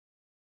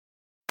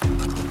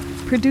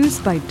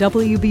Produced by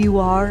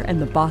WBUR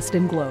and the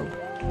Boston Globe.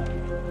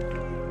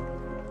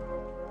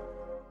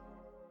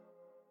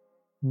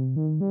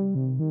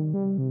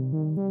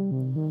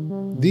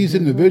 These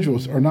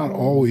individuals are not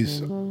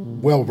always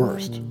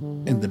well-versed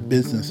in the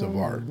business of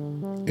art.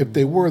 If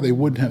they were, they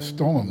wouldn't have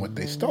stolen what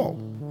they stole.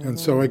 And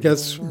so I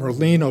guess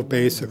Merlino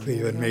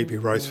basically, and maybe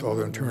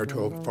Reisfelder and Turner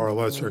to a far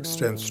lesser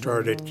extent,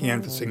 started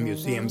canvassing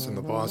museums in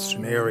the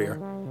Boston area.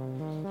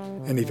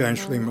 And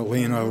eventually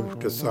Merlino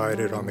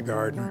decided on the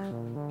Gardner.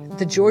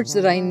 The George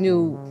that I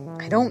knew,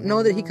 I don't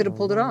know that he could have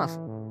pulled it off.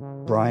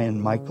 Brian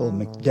Michael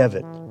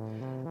McDevitt.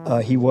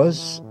 He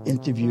was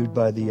interviewed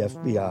by the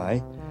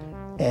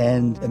FBI,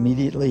 and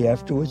immediately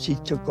afterwards he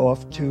took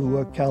off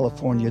to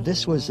California.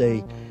 This was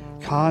a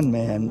con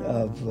man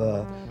of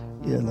the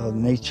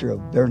nature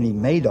of Bernie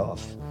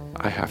Madoff.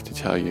 I have to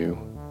tell you,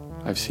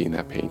 I've seen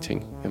that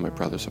painting in my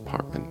brother's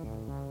apartment.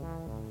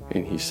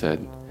 And he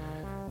said,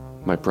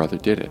 my brother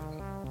did it.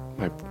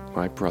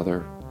 My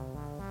brother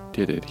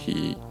did it.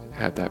 He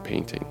had that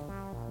painting.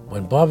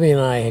 When Bobby and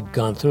I had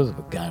gone through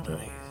the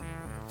gallery,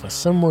 for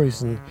some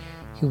reason,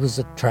 he was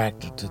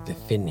attracted to the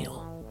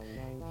finial.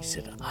 He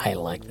said, I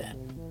like that.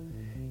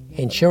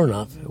 And sure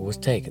enough, it was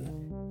taken.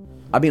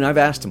 I mean, I've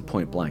asked him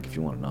point blank, if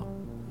you want to know.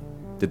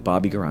 Did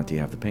Bobby Garanti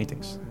have the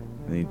paintings?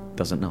 And he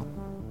doesn't know.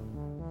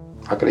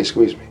 How could he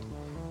squeeze me?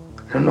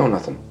 I don't know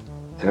nothing.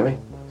 You know what I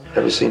mean?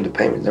 Never seen the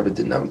paintings, never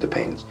did nothing with the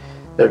paintings.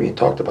 Never even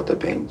talked about the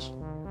paintings.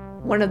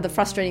 One of the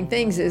frustrating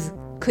things is,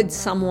 could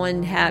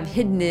someone have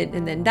hidden it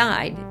and then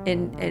died?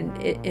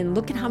 And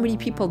look at how many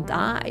people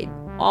died,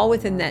 all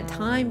within that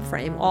time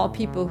frame, all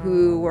people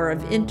who were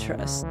of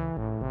interest.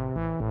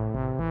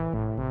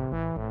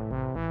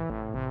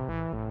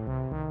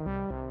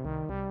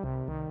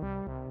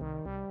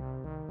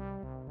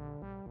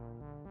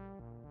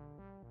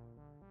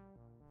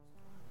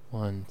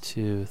 One,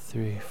 2,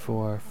 3,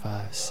 4,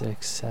 5,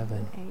 6,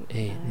 7,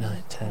 8,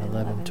 9, 10,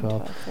 11,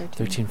 12,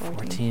 13,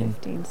 14,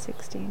 15,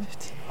 16.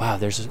 Wow,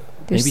 there's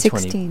maybe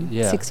 16,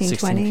 20. 16,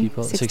 20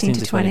 people, 16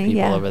 to 20 people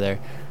yeah. over there.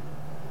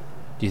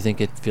 Do you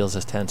think it feels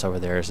as tense over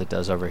there as it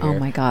does over here? Oh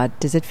my God,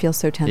 does it feel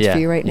so tense for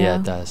you right now? Yeah,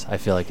 it does. I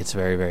feel like it's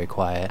very, very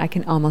quiet. I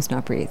can almost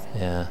not breathe.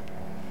 Yeah.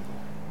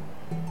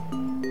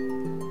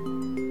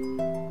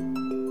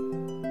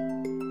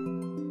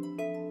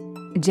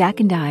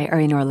 Jack and I are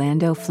in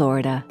Orlando,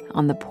 Florida,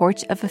 on the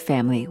porch of a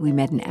family we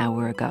met an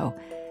hour ago.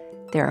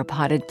 There are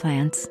potted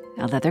plants,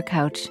 a leather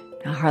couch,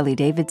 a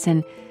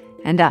Harley-Davidson,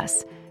 and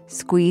us,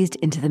 squeezed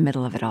into the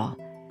middle of it all.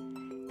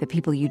 The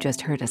people you just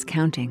heard us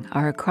counting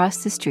are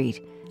across the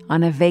street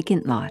on a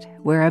vacant lot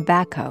where a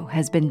backhoe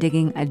has been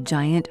digging a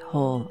giant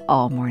hole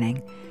all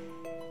morning.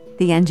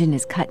 The engine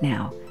is cut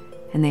now,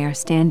 and they are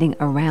standing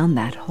around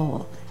that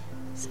hole,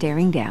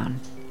 staring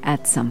down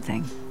at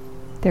something.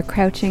 They're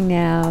crouching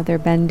now, they're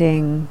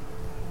bending.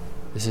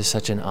 This is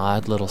such an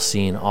odd little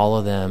scene. All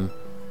of them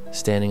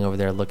standing over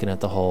there looking at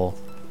the hole,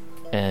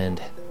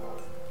 and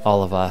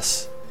all of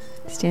us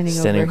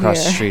standing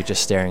across the street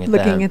just staring at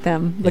looking at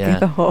them, looking at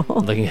the hole.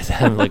 Looking at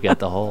them, looking at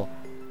the hole.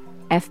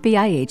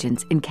 FBI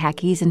agents in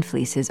khakis and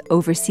fleeces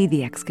oversee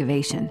the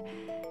excavation,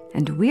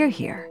 and we're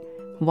here,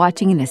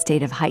 watching in a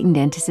state of heightened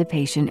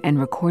anticipation and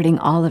recording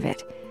all of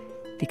it,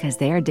 because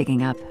they are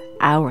digging up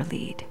our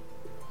lead.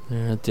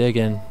 They're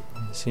digging.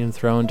 See him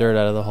throwing dirt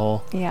out of the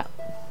hole. Yeah.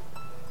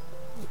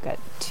 We've got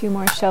 2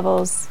 more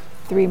shovels,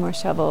 3 more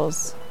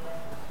shovels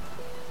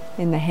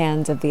in the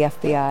hands of the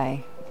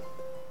FBI.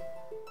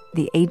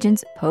 The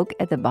agents poke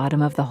at the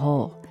bottom of the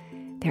hole.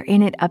 They're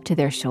in it up to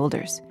their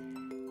shoulders.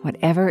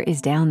 Whatever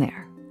is down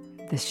there,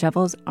 the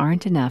shovels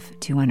aren't enough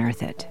to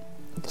unearth it.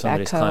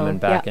 Somebody's climbing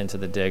back into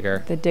the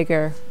digger. The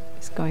digger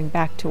is going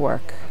back to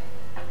work.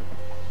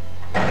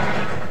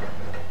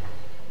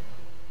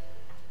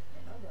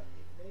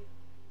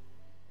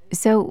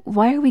 So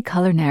why are we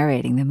color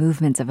narrating the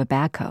movements of a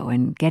backhoe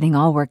and getting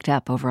all worked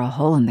up over a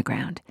hole in the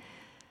ground?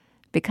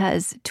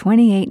 Because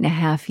 28 and a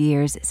half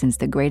years since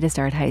the greatest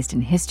art heist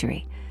in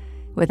history,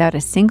 without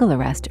a single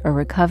arrest or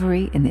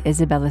recovery in the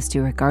Isabella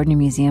Stewart Gardner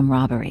Museum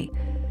robbery,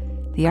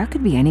 the art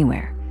could be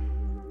anywhere,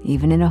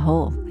 even in a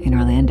hole in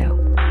Orlando.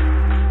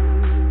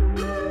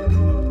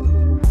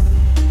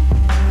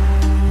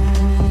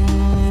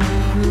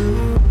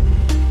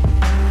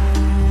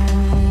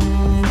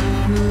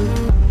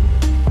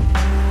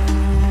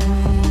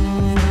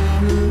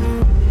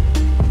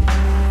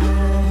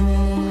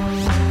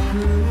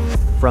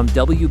 From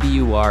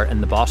WBUR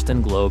and the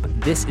Boston Globe,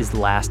 this is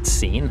Last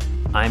Scene.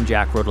 I'm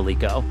Jack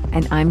Rodolico.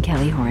 And I'm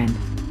Kelly Horan.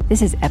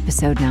 This is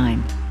Episode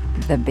 9,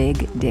 The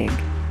Big Dig.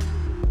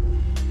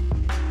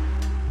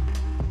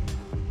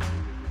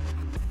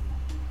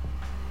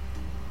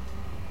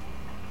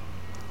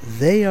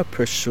 They are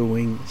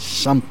pursuing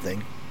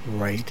something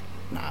right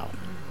now.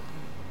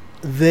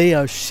 They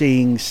are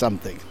seeing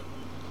something.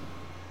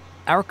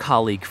 Our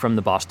colleague from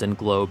the Boston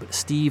Globe,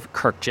 Steve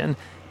Kurkjian,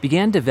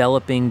 began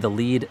developing the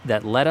lead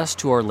that led us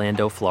to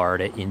Orlando,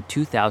 Florida in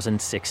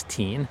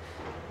 2016.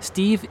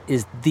 Steve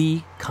is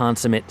the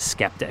consummate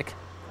skeptic.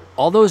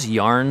 All those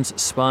yarns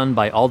spun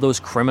by all those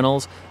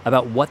criminals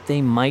about what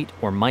they might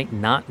or might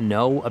not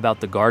know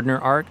about the Gardner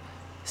art,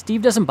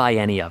 Steve doesn't buy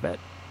any of it.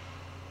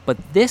 But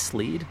this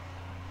lead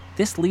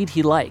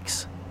he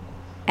likes.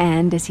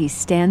 And as he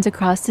stands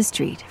across the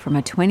street from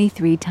a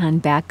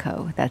 23-ton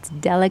backhoe that's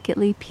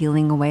delicately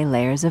peeling away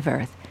layers of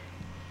earth,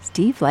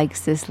 Steve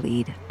likes this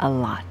lead a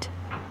lot.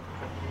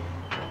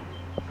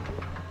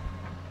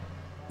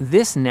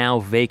 This now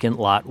vacant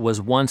lot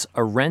was once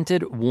a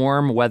rented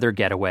warm weather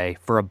getaway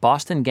for a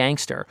Boston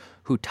gangster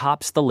who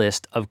tops the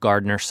list of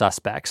Gardner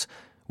suspects.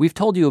 We've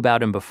told you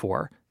about him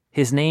before.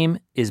 His name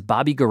is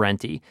Bobby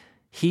Guarente.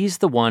 He's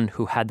the one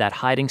who had that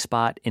hiding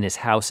spot in his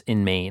house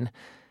in Maine.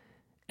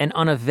 And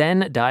on a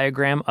Venn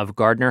diagram of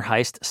Gardner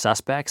heist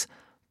suspects,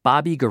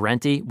 Bobby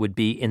Guarente would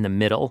be in the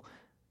middle.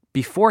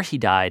 Before he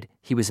died,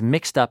 he was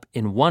mixed up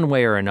in one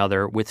way or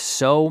another with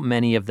so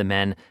many of the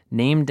men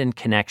named in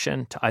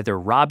connection to either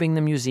robbing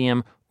the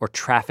museum or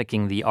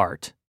trafficking the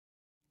art.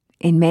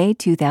 In May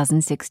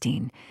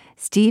 2016,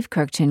 Steve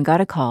Kurkjian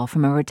got a call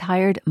from a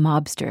retired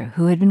mobster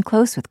who had been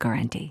close with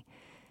Guarente.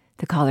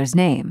 The caller's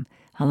name,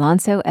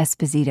 Alonso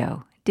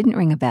Esposito, didn't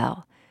ring a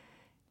bell.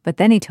 But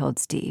then he told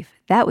Steve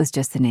that was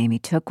just the name he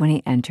took when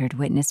he entered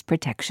witness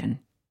protection.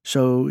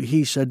 So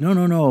he said,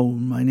 no,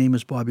 my name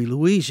is Bobby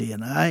Luisi.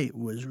 And I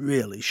was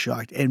really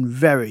shocked and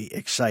very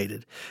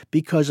excited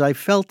because I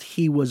felt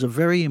he was a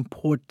very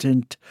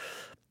important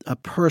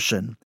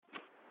person.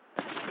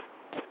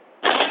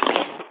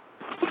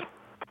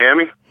 Hear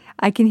me?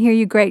 I can hear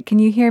you great. Can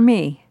you hear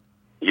me?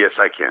 Yes,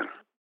 I can.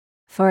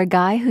 For a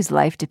guy whose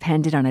life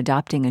depended on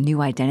adopting a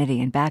new identity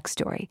and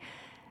backstory,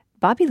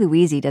 Bobby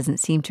Luisi doesn't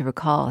seem to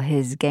recall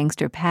his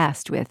gangster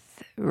past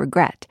with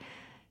regret.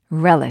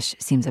 Relish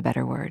seems a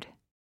better word.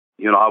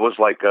 You know, I was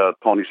like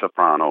Tony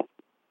Soprano.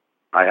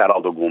 I had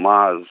all the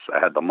gumas, I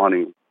had the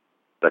money,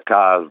 the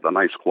cars, the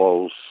nice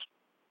clothes.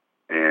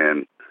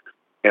 And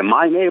in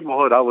my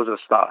neighborhood, I was a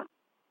star.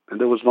 And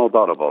there was no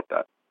doubt about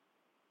that.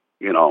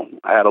 You know,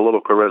 I had a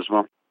little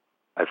charisma.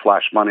 I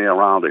flashed money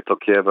around. I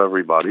took care of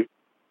everybody.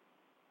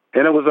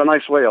 And it was a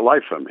nice way of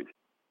life for me.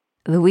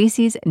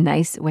 Luisi's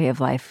nice way of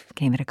life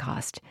came at a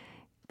cost.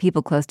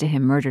 People close to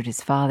him murdered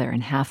his father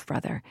and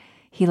half-brother.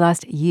 He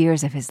lost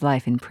years of his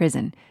life in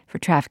prison for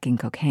trafficking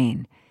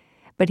cocaine.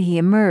 But he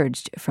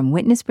emerged from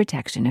witness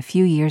protection a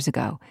few years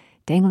ago,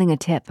 dangling a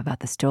tip about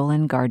the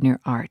stolen Gardner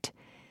art.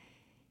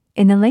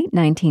 In the late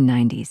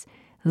 1990s,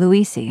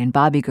 Luisi and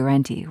Bobby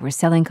Guarente were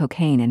selling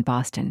cocaine in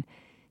Boston.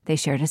 They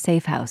shared a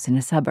safe house in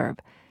a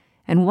suburb.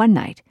 And one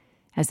night,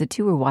 as the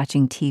two were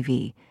watching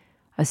TV,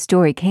 a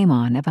story came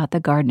on about the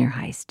Gardner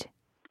heist.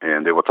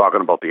 And they were talking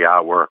about the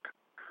artwork.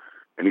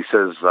 And he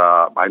says,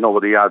 I know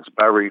where the art's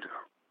buried.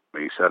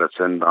 He said it's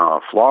in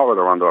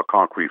Florida under a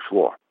concrete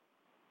floor.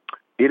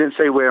 He didn't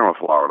say where in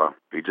Florida.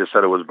 He just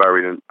said it was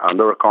buried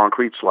under a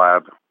concrete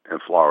slab in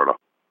Florida.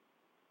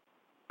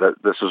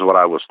 This is what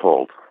I was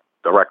told,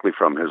 directly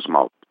from his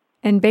mouth.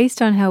 And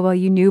based on how well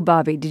you knew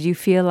Bobby, did you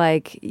feel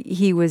like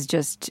he was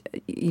just,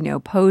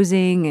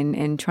 posing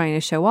and trying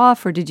to show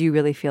off, or did you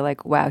really feel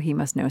like, wow, he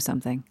must know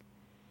something?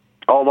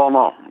 Oh,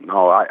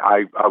 no,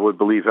 I would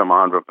believe him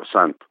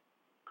 100%.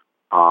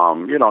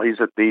 He's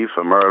a thief,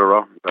 a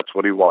murderer. That's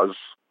what he was,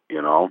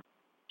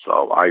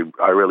 So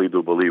I really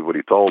do believe what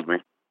he told me.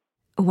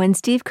 When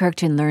Steve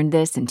Kurkjian learned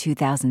this in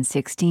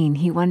 2016,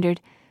 he wondered,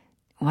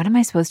 what am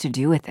I supposed to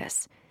do with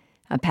this?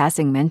 A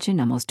passing mention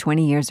almost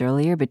 20 years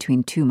earlier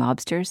between two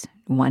mobsters,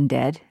 one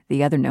dead,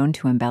 the other known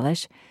to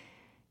embellish.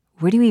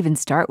 Where do you even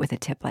start with a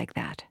tip like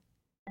that?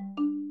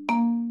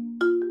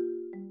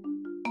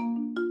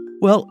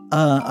 Well,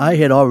 I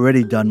had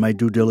already done my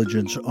due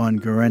diligence on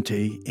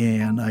Guarente,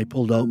 and I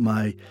pulled out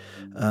my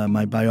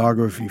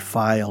biography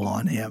file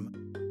on him.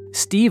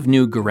 Steve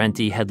knew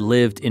Guarente had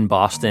lived in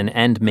Boston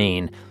and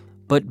Maine,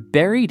 but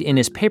buried in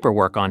his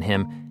paperwork on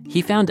him,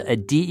 he found a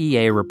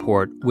DEA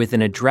report with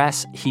an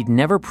address he'd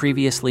never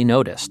previously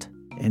noticed.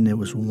 And there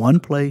was one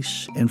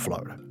place in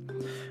Florida.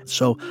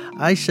 So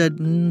I said,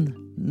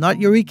 not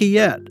Eureka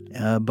yet,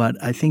 but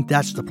I think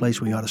that's the place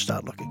we ought to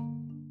start looking.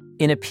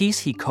 In a piece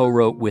he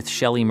co-wrote with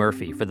Shelley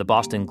Murphy for the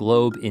Boston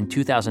Globe in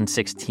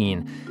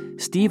 2016,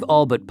 Steve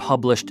all but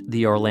published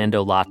the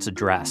Orlando lot's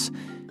address.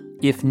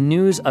 If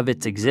news of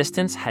its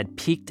existence had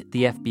piqued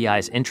the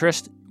FBI's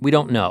interest, we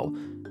don't know.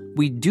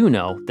 We do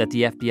know that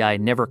the FBI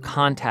never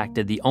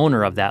contacted the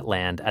owner of that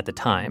land at the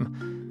time.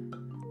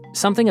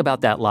 Something about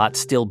that lot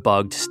still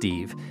bugged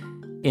Steve.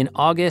 In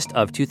August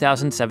of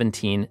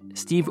 2017,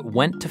 Steve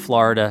went to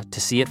Florida to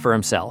see it for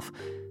himself.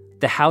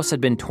 The house had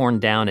been torn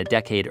down a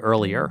decade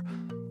earlier.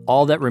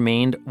 All that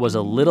remained was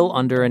a little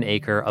under an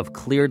acre of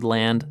cleared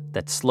land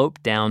that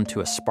sloped down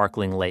to a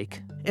sparkling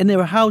lake. And there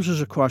were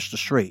houses across the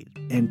street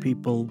and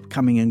people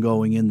coming and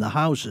going in the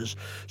houses,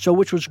 so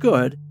which was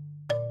good.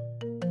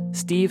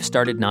 Steve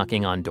started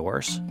knocking on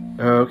doors.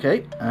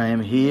 Okay, I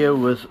am here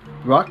with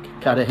Roque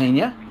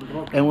Cartagena,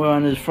 and we're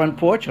on his front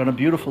porch on a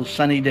beautiful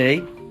sunny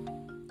day.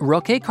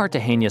 Roque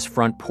Cartagena's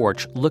front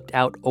porch looked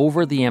out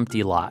over the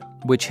empty lot,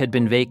 which had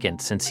been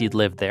vacant since he'd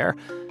lived there.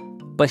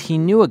 but he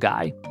knew a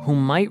guy who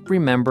might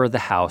remember the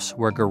house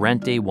where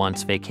Guarente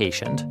once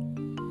vacationed.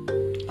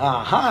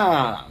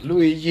 Aha,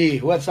 Luigi,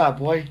 what's up,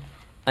 boy?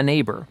 A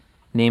neighbor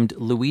named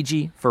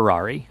Luigi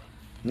Ferrari.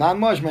 Not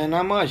much, man,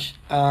 not much.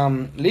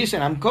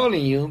 Listen, I'm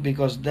calling you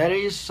because there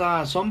is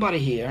somebody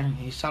here.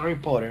 He's a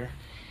reporter.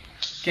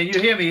 Can you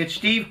hear me? It's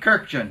Steve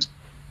Kirkchen.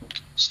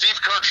 Steve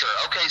Kirkshire.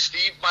 Okay,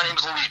 Steve, my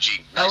name's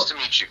Luigi. Nice to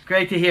meet you.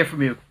 Great to hear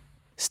from you.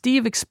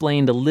 Steve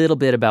explained a little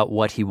bit about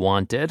what he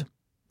wanted.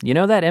 You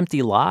know that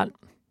empty lot?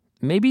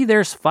 Maybe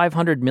there's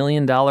 $500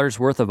 million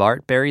worth of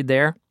art buried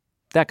there.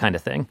 That kind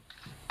of thing.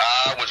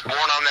 I was born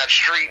on that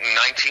street in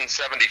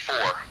 1974.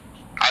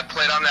 I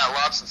played on that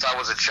lot since I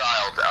was a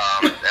child,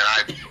 and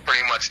I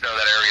pretty much know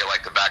that area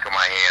like the back of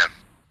my hand.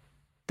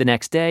 The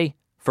next day,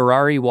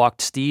 Ferrari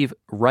walked Steve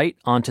right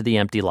onto the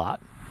empty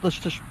lot. Let's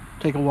just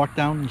take a walk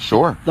down.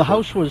 Sure. The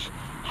house was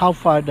how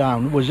far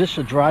down? Was this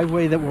a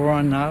driveway that we're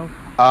on now?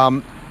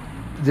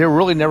 There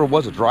really never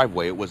was a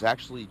driveway. It was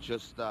actually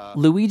just...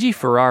 Luigi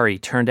Ferrari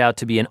turned out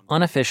to be an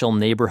unofficial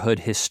neighborhood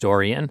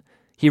historian.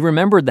 He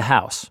remembered the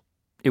house.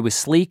 It was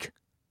sleek,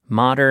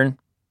 modern,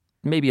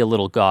 maybe a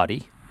little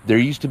gaudy. There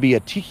used to be a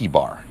tiki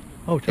bar.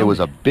 Oh, it was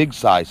a big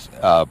size,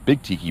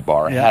 big tiki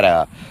bar. It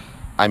had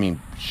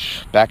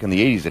back in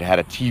the 80s, it had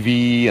a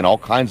TV and all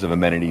kinds of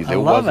amenities. I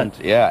love it.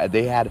 Yeah,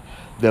 they had...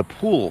 The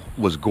pool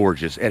was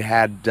gorgeous. It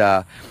had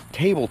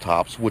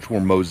tabletops, which were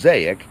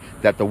mosaic,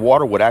 that the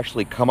water would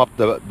actually come up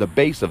the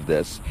base of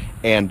this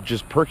and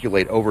just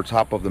percolate over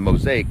top of the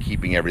mosaic,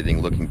 keeping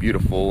everything looking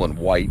beautiful and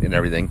white and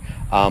everything.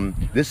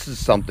 This is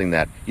something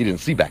that you didn't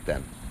see back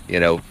then.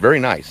 Very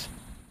nice.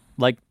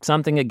 Like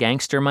something a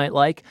gangster might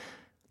like.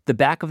 The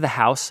back of the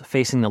house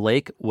facing the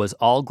lake was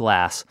all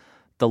glass.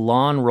 The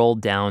lawn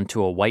rolled down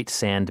to a white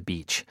sand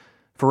beach.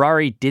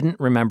 Ferrari didn't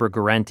remember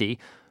Guarente,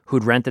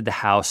 who'd rented the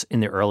house in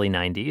the early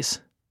 90s.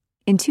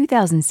 In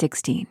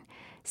 2016,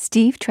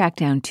 Steve tracked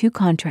down 2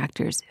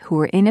 contractors who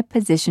were in a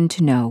position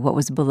to know what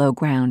was below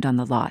ground on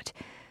the lot.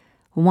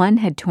 One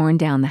had torn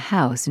down the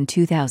house in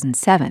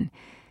 2007.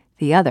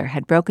 The other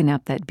had broken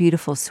up that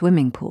beautiful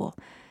swimming pool.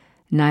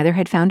 Neither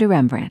had found a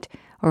Rembrandt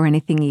or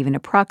anything even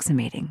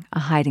approximating a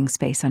hiding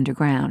space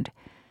underground.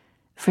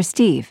 For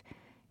Steve,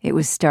 it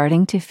was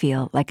starting to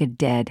feel like a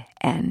dead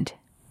end.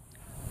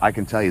 I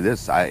can tell you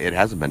this, it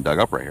hasn't been dug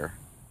up right here.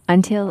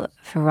 Until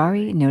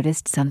Ferrari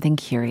noticed something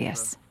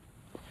curious.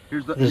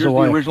 Here's the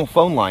original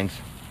phone lines.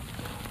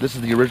 This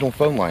is the original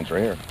phone lines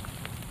right here.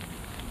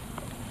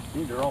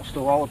 See, they're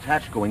still all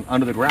attached going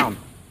under the ground.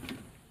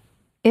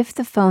 If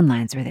the phone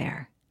lines were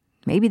there,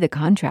 maybe the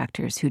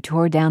contractors who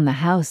tore down the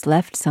house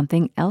left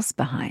something else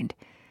behind.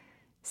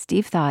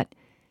 Steve thought,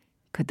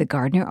 could the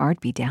Gardner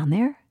art be down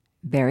there,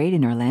 buried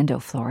in Orlando,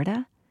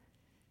 Florida?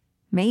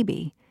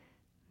 Maybe.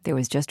 There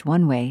was just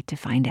one way to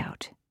find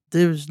out.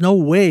 There's no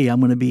way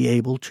I'm going to be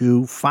able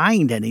to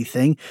find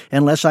anything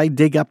unless I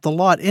dig up the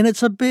lot, and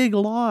it's a big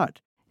lot.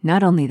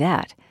 Not only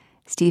that,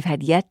 Steve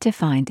had yet to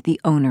find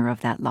the owner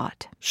of that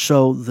lot.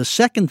 So the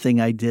second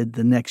thing I did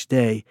the next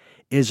day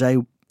is I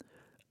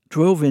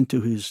drove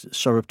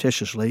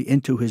surreptitiously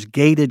into his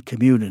gated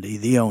community,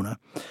 the owner,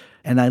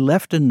 and I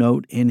left a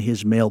note in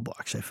his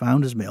mailbox. I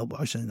found his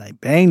mailbox, and I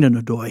banged on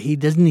the door. He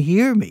doesn't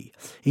hear me.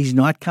 He's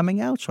not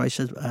coming out. So I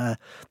said,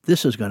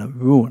 this is going to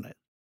ruin it.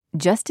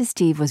 Just as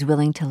Steve was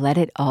willing to let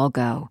it all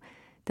go,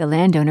 the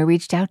landowner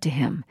reached out to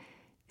him.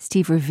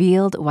 Steve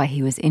revealed why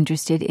he was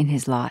interested in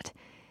his lot.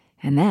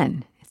 And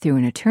then, through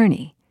an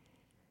attorney,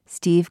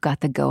 Steve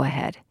got the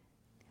go-ahead.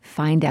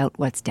 Find out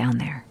what's down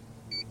there.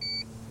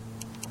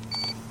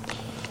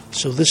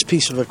 So this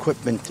piece of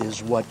equipment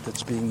is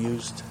that's being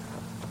used?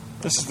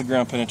 This is the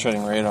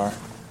ground-penetrating radar.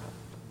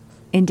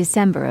 In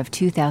December of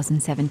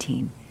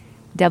 2017,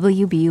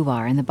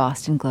 WBUR and the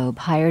Boston Globe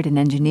hired an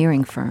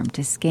engineering firm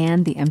to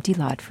scan the empty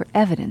lot for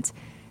evidence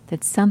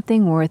that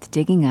something worth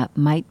digging up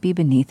might be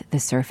beneath the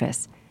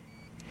surface.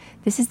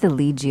 This is the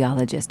lead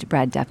geologist,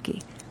 Brad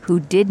Dupke, who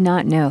did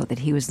not know that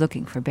he was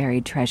looking for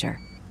buried treasure.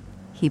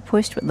 He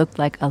pushed what looked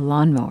like a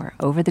lawnmower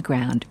over the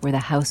ground where the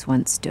house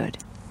once stood.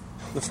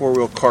 The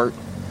 4-wheel cart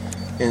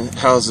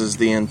houses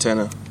the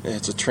antenna.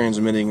 It's a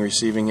transmitting,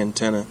 receiving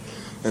antenna,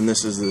 and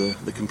this is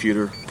the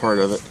computer part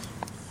of it.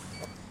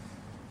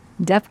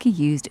 Dupke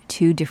used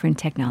 2 different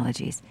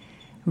technologies,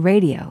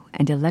 radio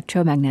and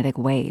electromagnetic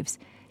waves,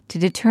 to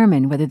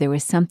determine whether there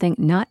was something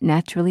not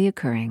naturally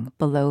occurring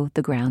below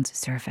the ground's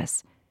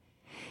surface.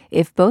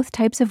 If both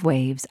types of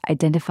waves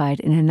identified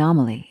an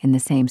anomaly in the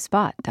same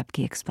spot,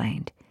 Dupke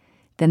explained,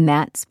 then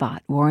that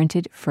spot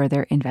warranted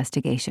further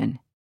investigation.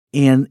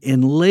 And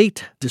in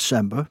late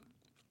December,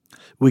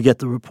 we get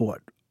the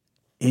report.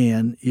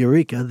 And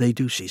Eureka, they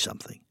do see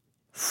something.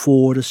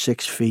 4 to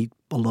 6 feet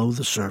below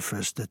the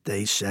surface that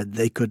they said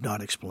they could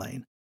not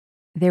explain.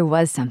 There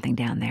was something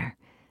down there.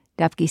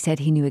 Dupke said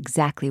he knew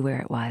exactly where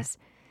it was.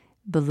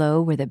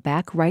 Below where the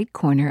back right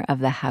corner of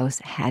the house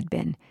had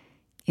been.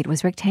 It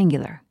was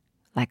rectangular,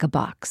 like a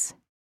box.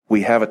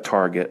 We have a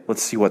target.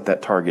 Let's see what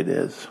that target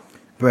is.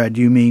 Brad,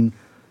 do you mean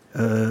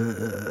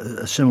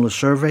a similar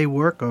survey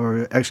work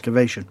or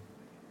excavation?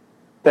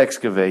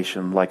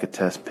 Excavation, like a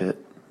test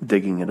pit.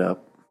 digging it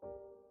up.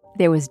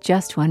 There was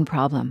just one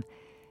problem.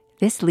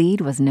 This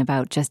lead wasn't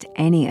about just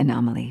any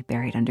anomaly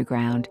buried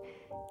underground.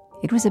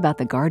 It was about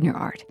the Gardner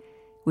art,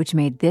 which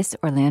made this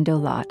Orlando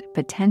lot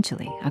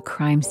potentially a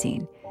crime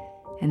scene.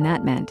 And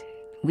that meant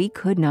we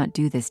could not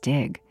do this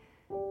dig.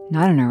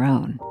 Not on our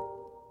own.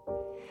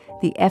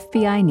 The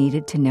FBI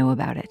needed to know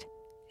about it.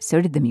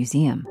 So did the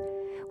museum.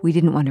 We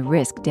didn't want to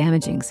risk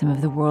damaging some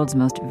of the world's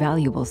most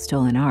valuable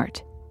stolen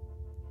art.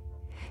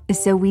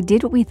 So we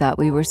did what we thought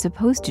we were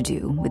supposed to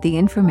do with the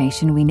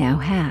information we now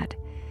had.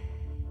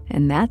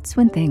 And that's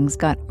when things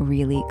got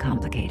really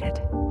complicated.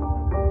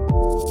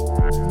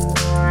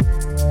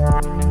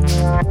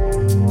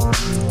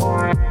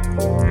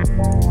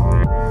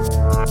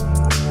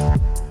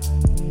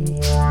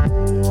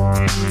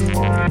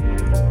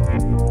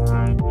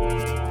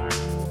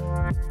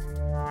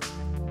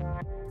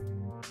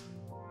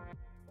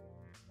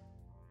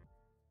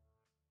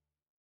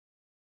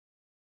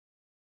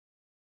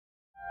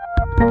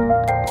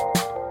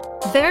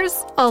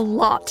 There's a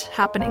lot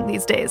happening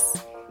these days,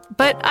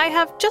 but I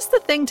have just the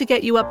thing to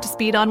get you up to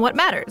speed on what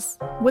matters,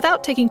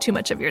 without taking too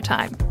much of your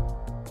time.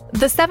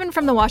 The 7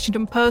 from the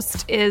Washington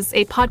Post is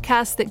a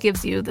podcast that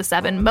gives you the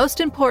 7 most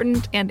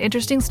important and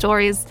interesting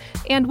stories,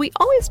 and we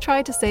always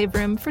try to save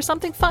room for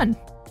something fun.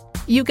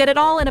 You get it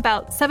all in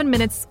about 7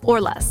 minutes or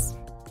less.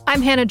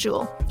 I'm Hannah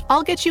Jewell.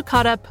 I'll get you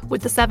caught up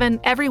with the 7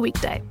 every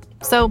weekday,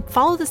 so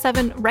follow the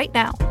 7 right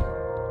now.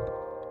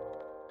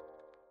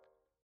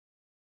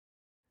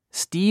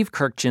 Steve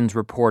Kurkjian's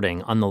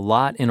reporting on the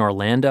lot in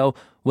Orlando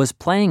was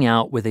playing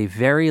out with a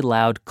very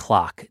loud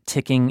clock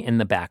ticking in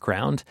the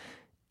background.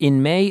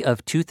 In May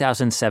of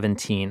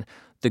 2017,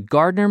 the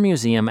Gardner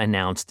Museum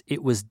announced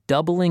it was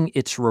doubling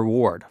its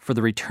reward for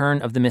the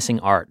return of the missing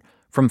art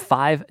from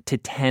 $5 to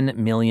 $10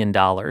 million.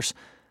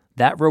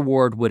 That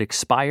reward would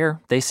expire,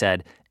 they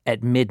said,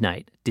 at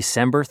midnight,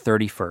 December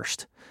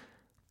 31st.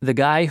 The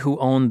guy who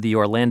owned the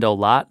Orlando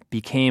lot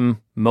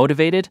became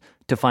motivated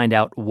to find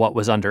out what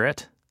was under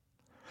it.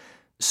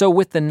 So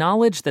with the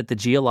knowledge that the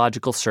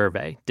Geological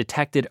Survey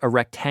detected a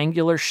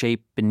rectangular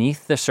shape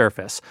beneath the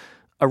surface,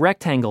 a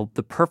rectangle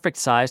the perfect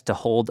size to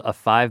hold a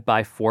 5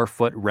 by 4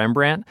 foot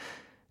Rembrandt,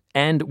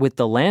 and with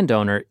the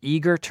landowner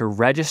eager to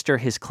register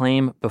his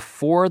claim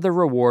before the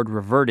reward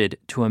reverted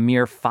to a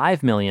mere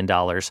 $5 million,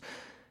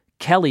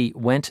 Kelly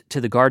went to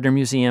the Gardner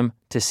Museum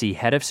to see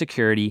head of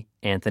security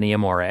Anthony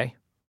Amore.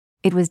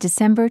 It was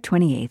December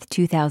 28,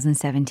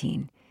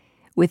 2017.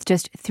 With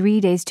just 3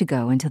 days to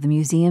go until the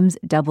museum's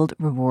doubled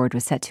reward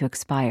was set to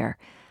expire,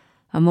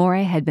 Amore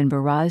had been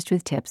barraged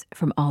with tips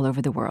from all over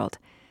the world.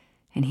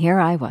 And here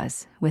I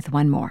was with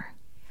one more.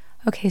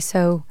 Okay,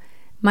 so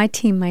my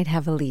team might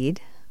have a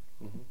lead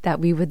that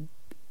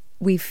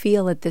we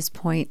feel at this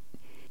point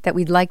that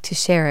we'd like to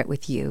share it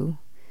with you,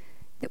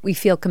 that we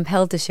feel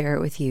compelled to share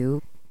it with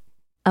you.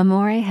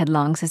 Amore had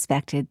long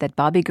suspected that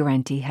Bobby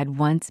Guarente had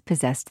once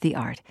possessed the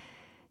art,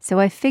 so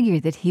I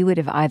figured that he would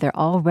have either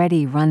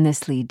already run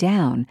this lead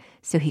down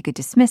so he could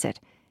dismiss it,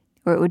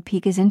 or it would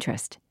pique his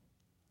interest.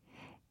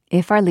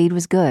 If our lead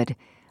was good,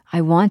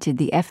 I wanted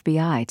the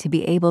FBI to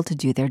be able to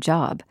do their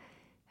job,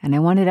 and I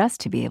wanted us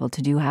to be able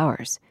to do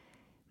ours.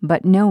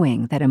 But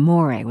knowing that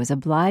Amore was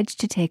obliged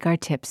to take our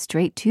tips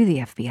straight to the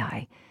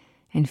FBI,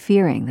 and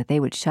fearing that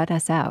they would shut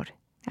us out,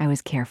 I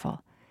was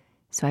careful.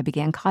 So I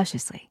began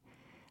cautiously.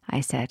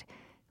 I said,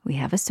 "We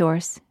have a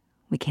source.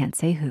 We can't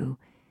say who.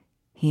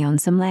 He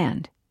owns some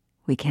land.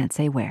 We can't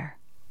say where."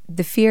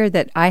 The fear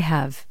that I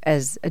have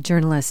as a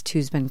journalist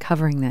who's been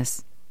covering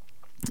this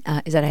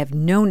is that I have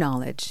no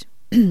knowledge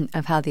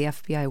of how the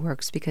FBI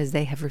works because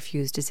they have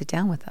refused to sit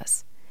down with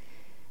us.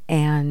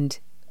 And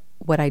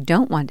what I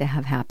don't want to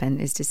have happen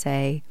is to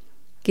say,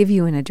 give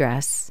you an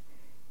address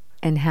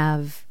and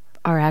have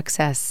our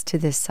access to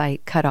this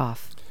site cut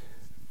off.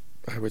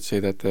 I would say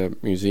that the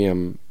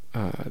museum,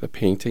 the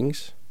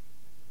paintings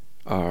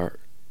are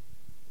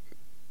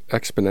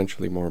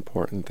exponentially more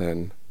important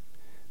than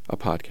a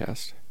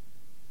podcast.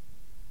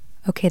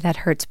 Okay, that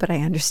hurts, but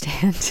I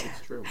understand. It's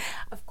true.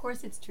 Of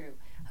course it's true.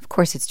 Of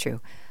course it's true.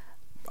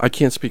 I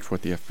can't speak for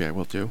what the FBI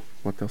will do,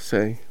 what they'll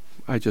say.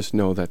 I just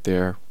know that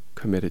they're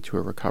committed to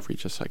a recovery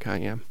just like I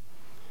am.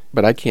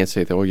 But I can't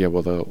say that, oh yeah,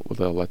 well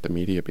they'll let the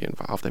media be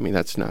involved. I mean,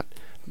 that's not...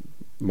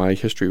 My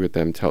history with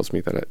them tells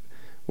me that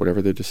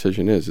whatever their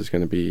decision is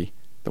going to be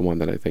the one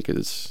that I think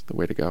is the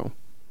way to go.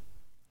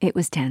 It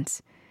was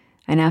tense.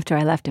 And after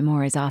I left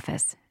Amore's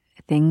office,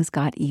 things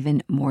got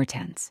even more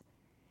tense.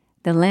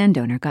 The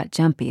landowner got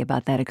jumpy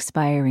about that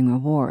expiring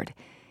reward.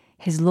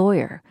 His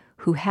lawyer,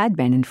 who had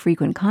been in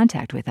frequent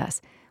contact with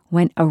us,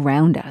 went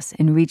around us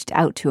and reached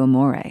out to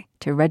Amore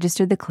to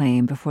register the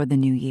claim before the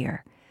new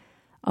year.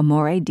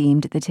 Amore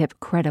deemed the tip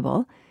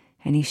credible,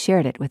 and he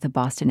shared it with the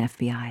Boston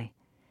FBI.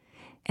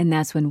 And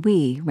that's when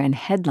we ran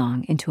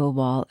headlong into a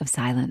wall of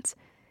silence.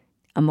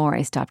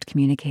 Amore stopped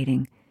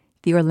communicating.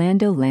 The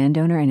Orlando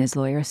landowner and his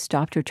lawyer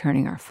stopped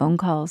returning our phone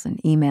calls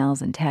and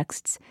emails and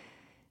texts.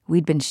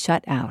 We'd been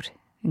shut out,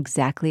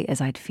 exactly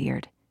as I'd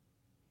feared.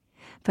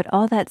 But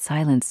all that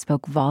silence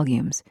spoke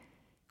volumes.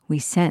 We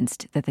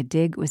sensed that the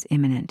dig was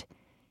imminent,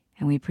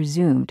 and we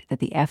presumed that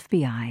the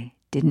FBI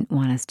didn't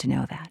want us to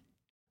know that.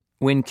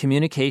 When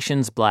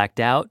communications blacked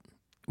out,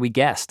 we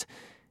guessed.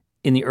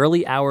 In the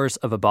early hours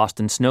of a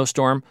Boston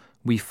snowstorm,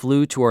 we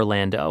flew to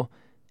Orlando,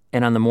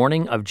 and on the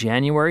morning of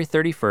January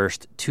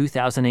 31st,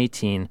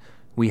 2018,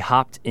 we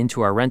hopped into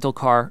our rental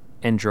car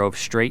and drove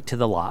straight to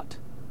the lot.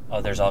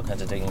 Oh, there's all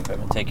kinds of digging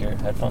equipment. Take your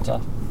headphones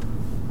off.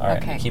 All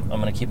right, Okay. I'm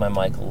going to keep my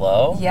mic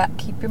low. Yeah,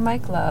 keep your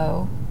mic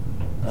low.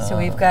 So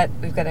we've got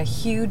a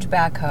huge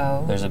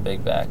backhoe. There's a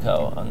big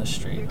backhoe on the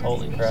street.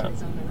 Holy crap.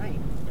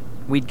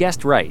 We'd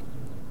guessed right.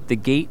 The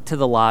gate to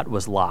the lot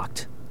was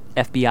locked.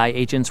 FBI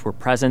agents were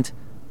present.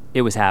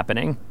 It was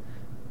happening.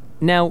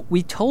 Now,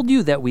 we told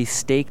you that we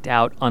staked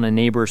out on a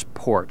neighbor's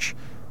porch,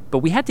 but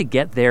we had to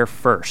get there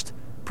first,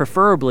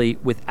 preferably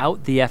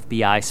without the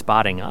FBI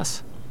spotting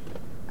us.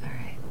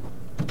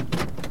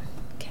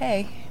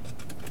 Okay.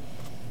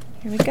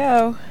 Here we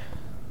go.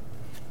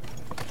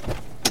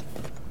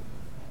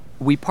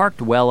 We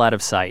parked well out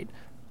of sight.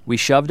 We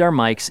shoved our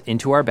mics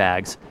into our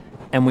bags,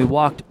 and we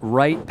walked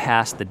right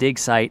past the dig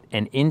site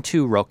and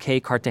into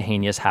Roque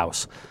Cartagena's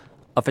house.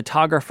 A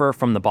photographer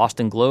from the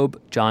Boston Globe,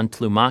 John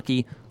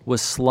Tlumaki,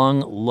 was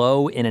slung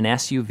low in an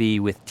SUV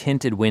with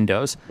tinted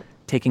windows,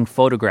 taking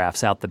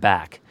photographs out the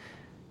back.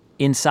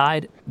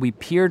 Inside, we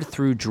peered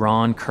through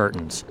drawn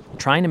curtains,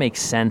 trying to make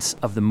sense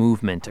of the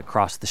movement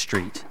across the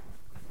street.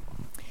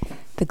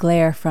 The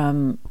glare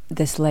from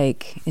this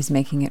lake is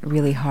making it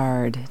really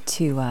hard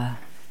to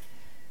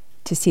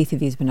see through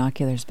these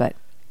binoculars, but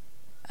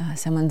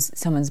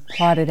someone's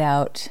plotted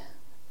out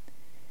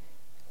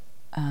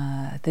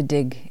the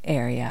dig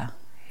area.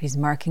 He's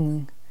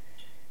marking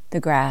the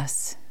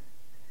grass.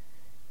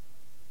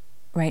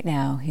 Right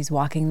now, he's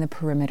walking the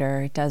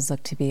perimeter. It does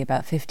look to be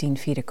about 15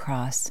 feet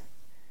across.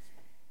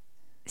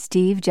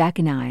 Steve, Jack,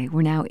 and I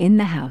were now in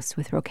the house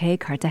with Roque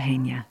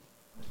Cartagena.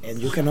 And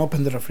you can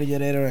open the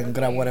refrigerator and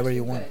grab whatever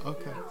you want.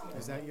 Okay.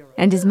 Is that your...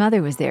 And his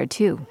mother was there,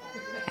 too.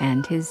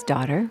 And his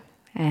daughter,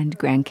 and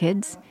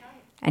grandkids,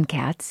 and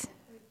cats,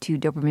 2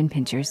 Doberman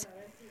pinschers,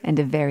 and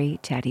a very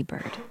chatty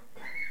bird.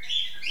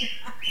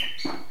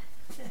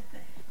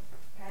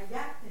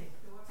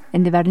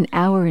 And about an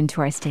hour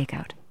into our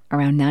stakeout,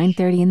 around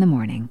 9:30 in the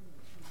morning.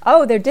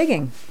 Oh, they're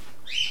digging.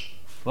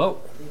 Whoa.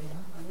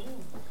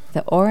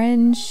 The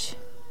orange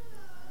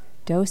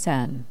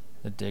Dosan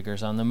The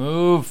digger's on the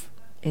move.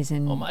 is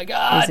in Oh my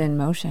God. is in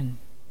motion.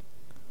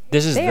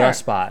 This is They the are-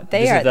 spot.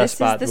 They This are. is the This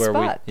spot is the where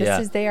spot. we. This Yeah.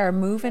 is. They are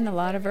moving a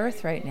lot of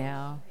earth right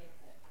now.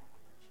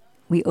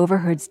 We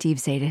overheard Steve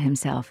say to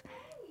himself,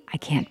 I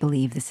can't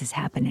believe this is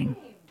happening.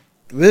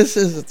 This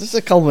is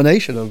a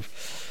culmination of,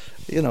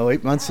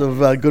 8 months of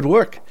good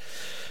work.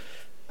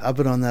 I've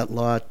been on that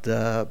lot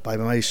by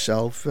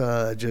myself,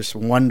 just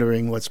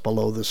wondering what's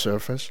below the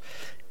surface.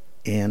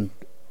 And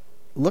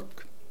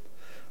look,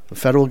 the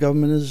federal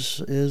government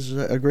is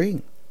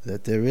agreeing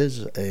that there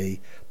is a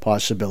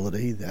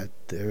possibility that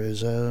there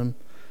is a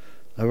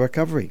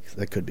recovery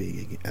that could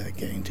be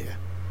gained here.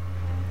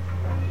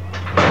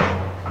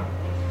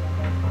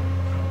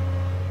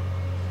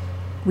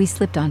 We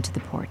slipped onto the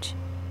porch.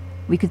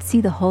 We could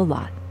see the whole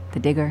lot, the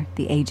digger,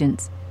 the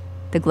agents.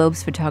 The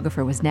Globe's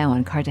photographer was now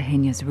on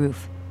Cartagena's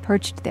roof,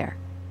 perched there,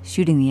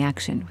 shooting the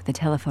action with a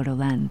telephoto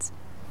lens.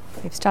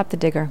 They've stopped the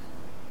digger.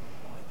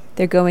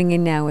 They're going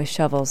in now with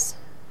shovels.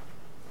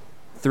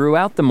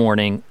 Throughout the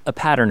morning, a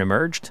pattern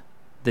emerged.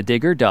 The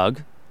digger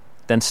dug,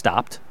 then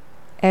stopped.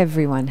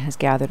 Everyone has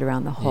gathered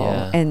around the hole,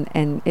 Yeah.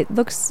 and it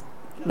looks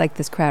like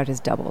this crowd has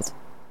doubled.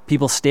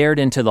 People stared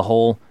into the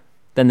hole,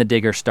 then the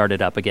digger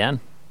started up again.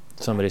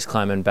 Somebody's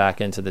climbing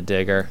back into the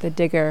digger. The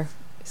digger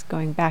is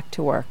going back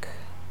to work.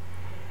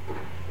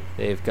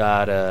 They've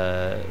got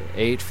a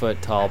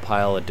 8-foot tall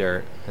pile of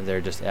dirt, and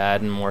they're just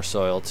adding more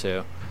soil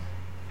to.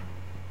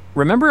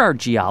 Remember our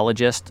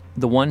geologist,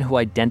 the one who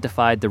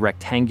identified the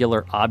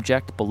rectangular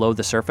object below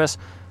the surface?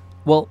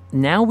 Well,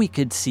 now we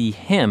could see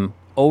him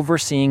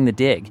overseeing the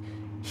dig.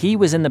 He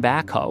was in the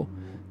backhoe.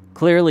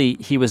 Clearly,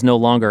 he was no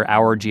longer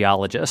our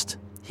geologist.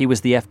 He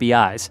was the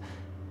FBI's.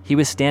 He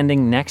was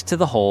standing next to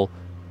the hole,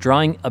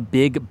 drawing a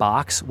big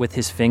box with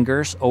his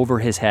fingers over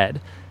his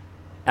head.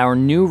 Our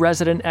new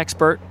resident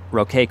expert,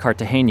 Roque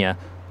Cartagena,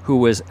 who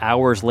was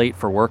hours late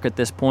for work at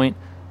this point,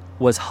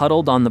 was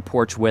huddled on the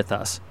porch with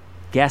us,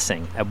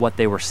 guessing at what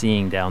they were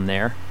seeing down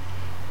there.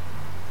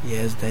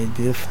 Yes, they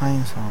did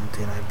find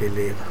something, I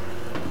believe.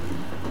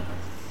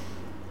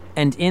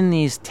 And in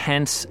these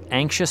tense,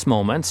 anxious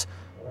moments,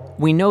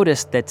 we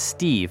noticed that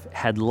Steve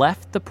had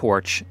left the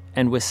porch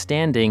and was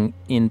standing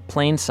in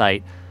plain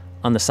sight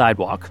on the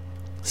sidewalk.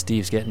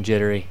 Steve's getting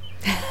jittery.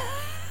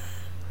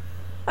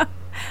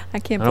 I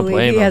can't I don't believe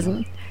blame he him.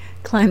 hasn't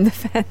climbed the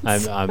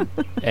fence. I'm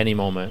any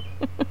moment.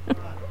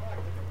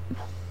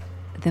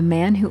 The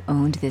man who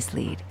owned this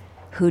lead,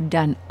 who'd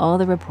done all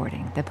the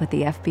reporting that put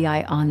the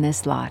FBI on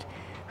this lot,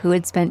 who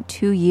had spent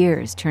 2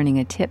 years turning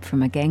a tip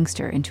from a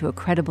gangster into a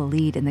credible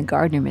lead in the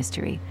Gardner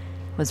mystery,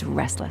 was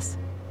restless.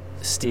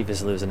 Steve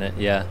is losing it,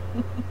 yeah.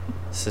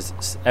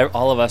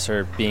 All of us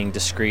are being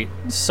discreet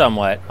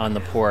somewhat on the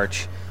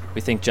porch.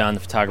 We think John, the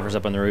photographer's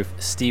up on the roof.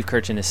 Steve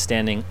Kurkjian is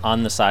standing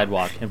on the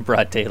sidewalk in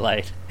broad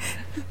daylight,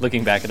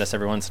 looking back at us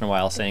every once in a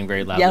while, saying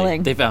very loudly,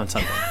 Yelling. "They found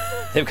something.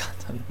 They've got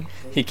something."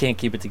 He can't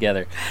keep it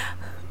together.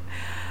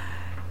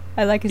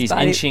 I like his he's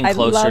body. Inching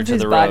closer I love to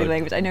his the body road.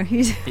 language. I know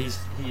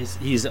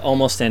he's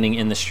almost standing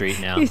in the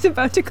street now. he's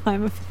about to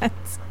climb a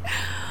fence,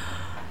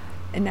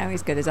 and now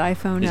he's got his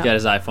iPhone. He's got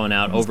his iPhone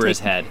out over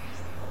his head.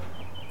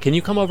 Can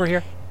you come over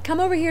here? Come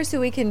over here so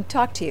we can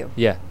talk to you.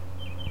 Yeah.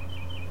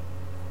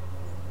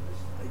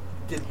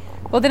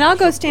 Well, then I'll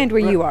go stand where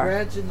you are.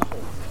 Brad's in the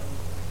hole.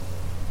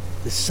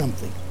 There's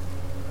something.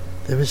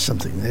 There is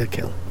something there,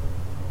 Kel.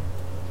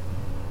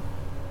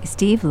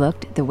 Steve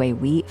looked the way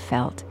we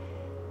felt.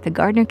 The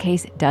Gardner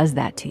case does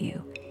that to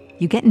you.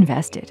 You get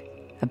invested,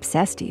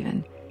 obsessed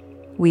even.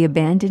 We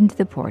abandoned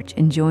the porch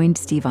and joined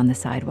Steve on the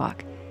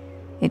sidewalk.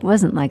 It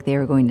wasn't like they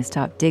were going to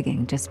stop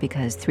digging just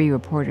because 3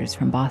 reporters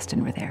from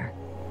Boston were there.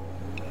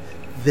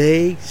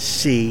 They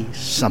see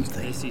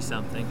something. They see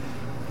something.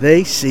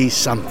 They see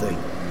something.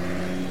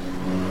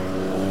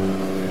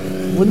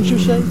 Wouldn't you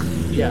say?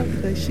 Yeah.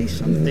 They see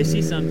something. They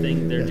see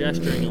something. They're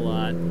gesturing a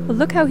lot. Well,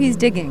 look how he's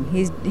digging.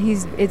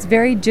 It's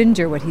very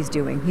Ginger what he's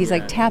doing. He's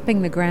like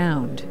tapping the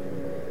ground.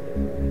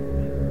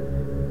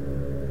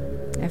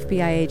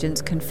 FBI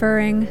agents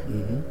conferring.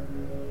 Mm-hmm.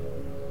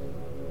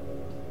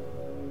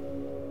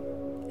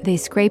 They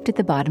scraped at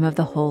the bottom of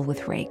the hole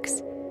with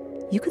rakes.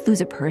 You could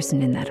lose a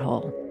person in that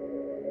hole.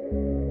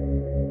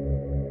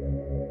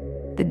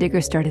 The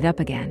digger started up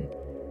again.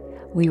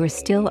 We were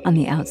still on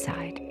the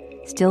outside,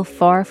 still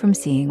far from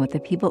seeing what the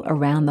people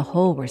around the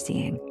hole were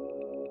seeing.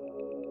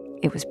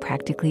 It was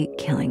practically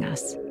killing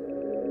us.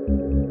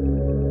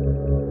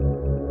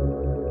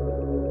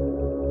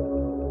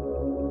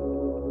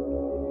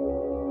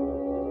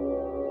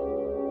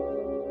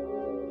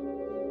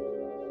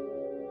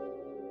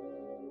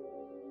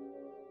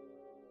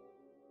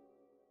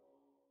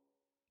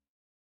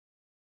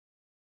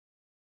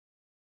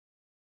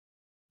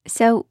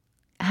 So,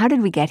 how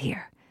did we get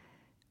here?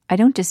 I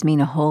don't just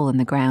mean a hole in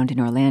the ground in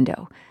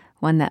Orlando,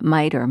 one that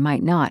might or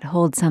might not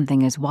hold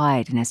something as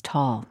wide and as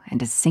tall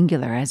and as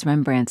singular as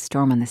Rembrandt's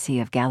Storm on the Sea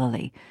of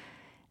Galilee.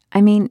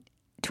 I mean,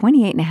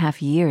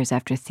 28.5 years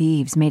after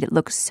thieves made it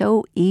look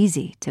so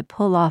easy to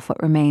pull off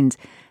what remains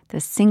the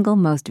single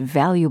most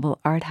valuable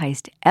art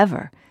heist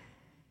ever,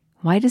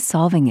 why does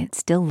solving it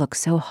still look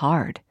so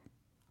hard?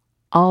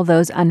 All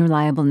those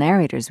unreliable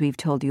narrators we've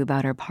told you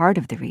about are part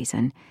of the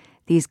reason.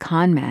 These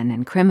con men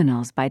and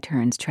criminals, by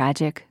turns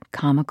tragic,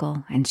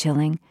 comical, and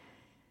chilling.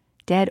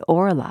 Dead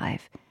or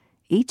alive,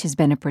 each has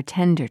been a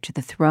pretender to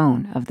the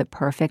throne of the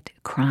perfect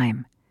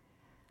crime.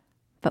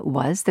 But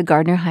was the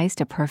Gardner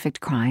heist a perfect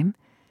crime?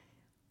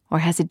 Or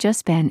has it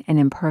just been an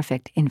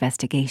imperfect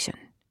investigation?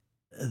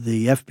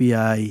 The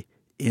FBI,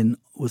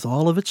 with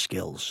all of its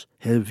skills,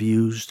 have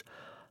used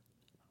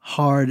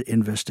hard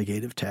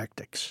investigative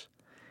tactics.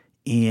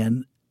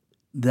 And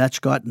that's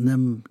gotten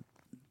them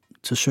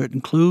to certain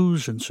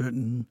clues and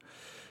certain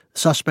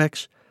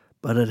suspects,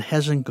 but it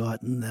hasn't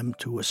gotten them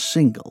to a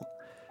single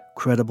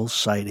credible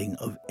sighting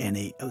of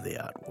any of the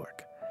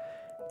artwork.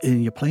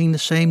 And you're playing the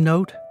same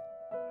note?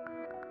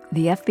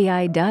 The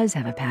FBI does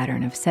have a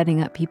pattern of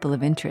setting up people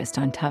of interest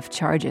on tough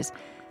charges,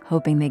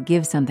 hoping they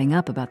give something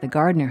up about the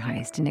Gardner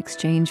heist in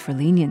exchange for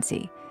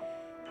leniency.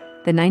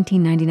 The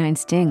 1999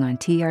 sting on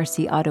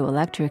TRC Auto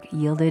Electric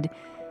yielded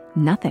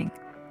nothing.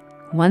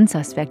 One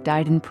suspect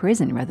died in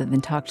prison rather than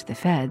talk to the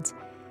feds.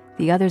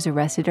 The others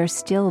arrested are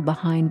still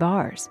behind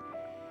bars.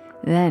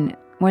 Then,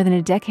 more than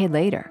a decade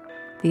later,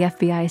 the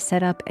FBI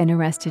set up and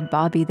arrested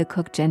Bobby the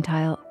Cook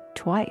Gentile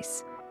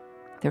twice.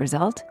 The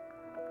result?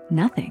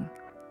 Nothing.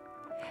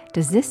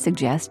 Does this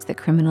suggest that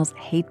criminals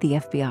hate the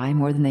FBI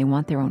more than they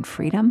want their own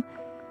freedom?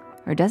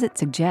 Or does it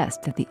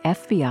suggest that the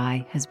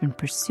FBI has been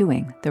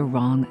pursuing the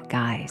wrong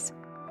guys?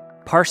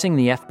 Parsing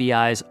the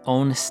FBI's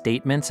own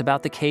statements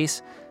about the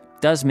case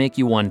does make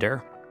you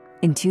wonder.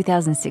 In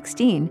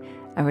 2016,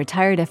 a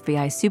retired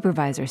FBI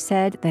supervisor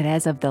said that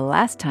as of the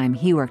last time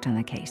he worked on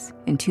the case,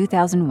 in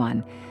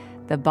 2001,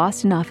 the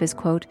Boston office,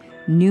 quote,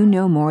 knew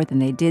no more than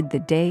they did the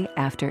day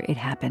after it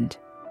happened.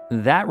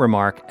 That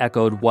remark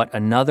echoed what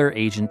another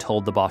agent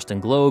told the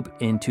Boston Globe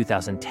in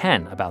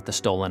 2010 about the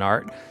stolen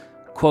art.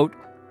 Quote,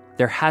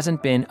 there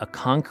hasn't been a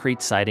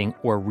concrete sighting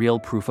or real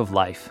proof of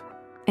life.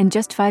 And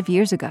just 5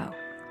 years ago,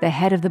 the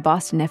head of the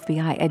Boston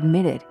FBI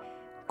admitted,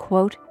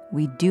 quote,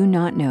 we do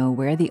not know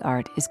where the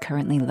art is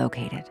currently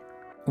located.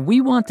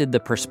 We wanted the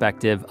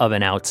perspective of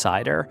an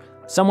outsider,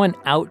 someone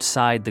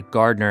outside the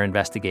Gardner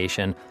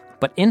investigation,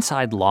 but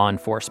inside law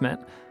enforcement.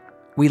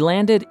 We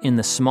landed in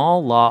the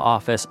small law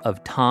office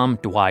of Tom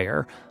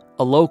Dwyer,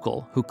 a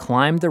local who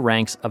climbed the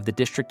ranks of the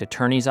district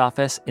attorney's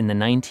office in the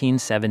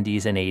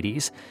 1970s and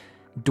 80s.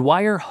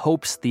 Dwyer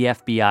hopes the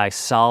FBI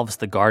solves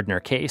the Gardner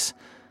case,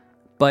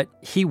 but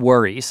he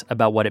worries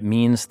about what it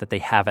means that they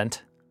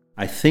haven't.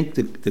 I think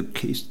that the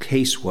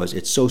case was,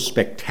 it's so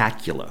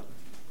spectacular.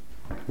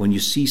 When you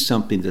see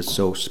something that's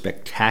so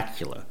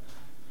spectacular,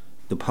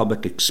 the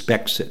public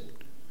expects it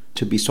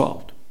to be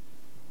solved.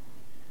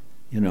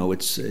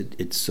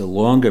 It's a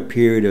longer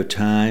period of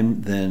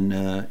time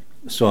than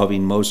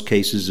solving most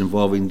cases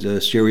involving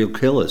serial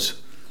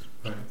killers.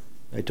 Right.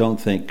 I don't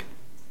think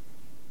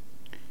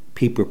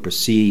people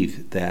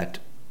perceive that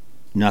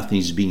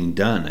nothing's being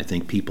done. I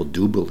think people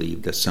do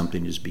believe that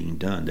something is being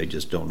done. They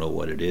just don't know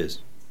what it is.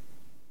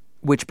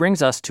 Which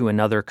brings us to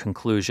another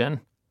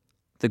conclusion.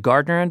 The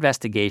Gardner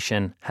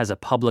investigation has a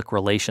public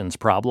relations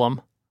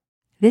problem.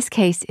 This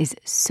case is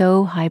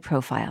so high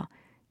profile,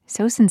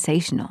 so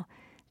sensational,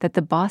 that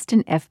the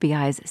Boston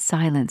FBI's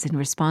silence in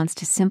response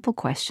to simple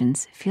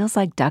questions feels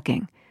like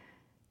ducking.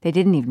 They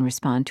didn't even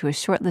respond to a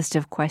short list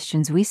of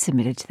questions we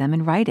submitted to them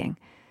in writing.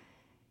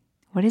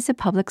 What is the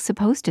public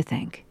supposed to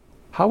think?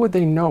 How would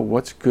they know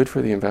what's good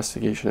for the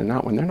investigation and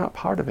not when they're not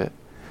part of it?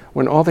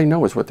 When all they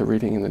know is what they're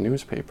reading in the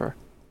newspaper.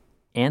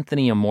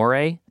 Anthony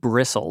Amore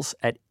bristles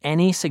at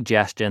any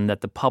suggestion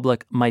that the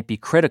public might be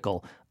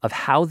critical of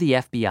how the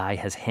FBI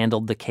has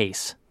handled the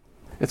case.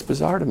 It's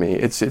bizarre to me.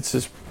 It's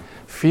this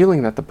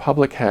feeling that the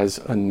public has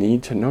a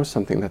need to know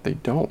something that they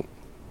don't.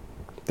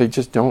 They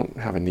just don't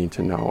have a need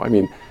to know. I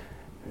mean,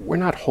 we're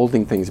not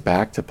holding things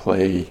back to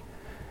play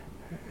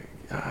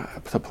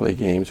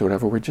games or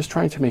whatever. We're just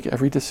trying to make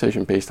every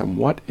decision based on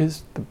what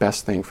is the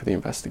best thing for the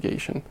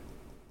investigation.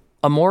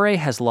 Amore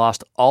has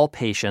lost all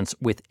patience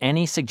with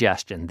any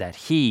suggestion that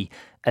he,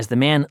 as the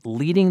man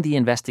leading the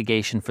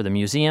investigation for the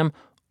museum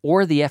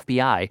or the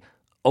FBI,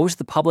 owes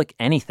the public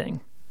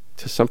anything.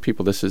 To some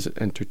people, this is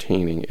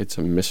entertaining. It's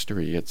a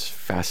mystery. It's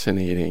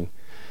fascinating.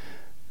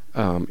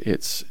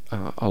 It's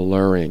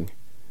alluring.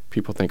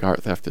 People think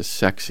art theft is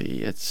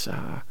sexy. It's,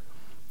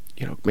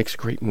 makes a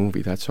great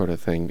movie, that sort of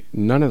thing.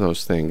 None of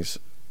those things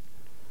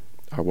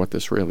are what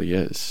this really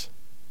is.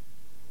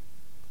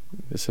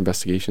 This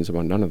investigation is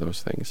about none of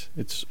those things.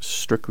 It's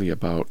strictly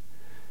about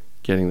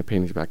getting the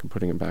paintings back and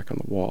putting them back on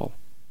the wall.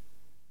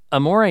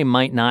 Amore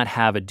might not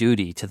have a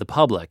duty to the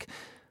public,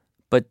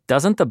 but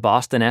doesn't the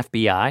Boston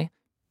FBI?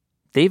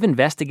 They've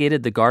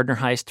investigated the Gardner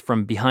heist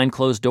from behind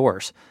closed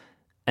doors,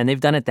 and they've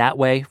done it that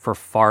way for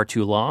far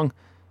too long.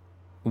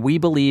 We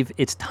believe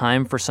it's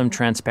time for some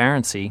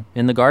transparency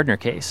in the Gardner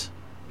case.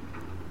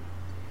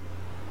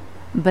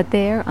 But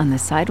there, on the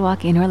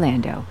sidewalk in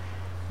Orlando,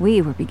 we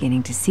were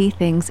beginning to see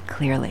things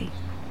clearly.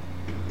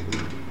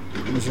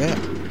 What was that?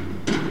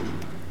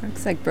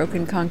 Looks like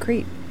broken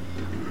concrete.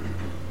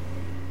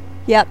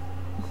 Yep.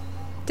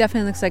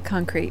 Definitely looks like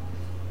concrete.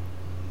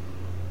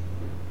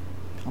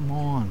 Come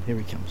on. Here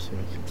he comes.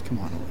 Come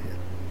on over here.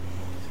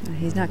 No,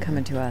 he's not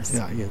coming to us.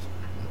 Yeah, he is.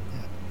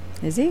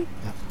 Yeah. Is he?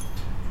 Yeah.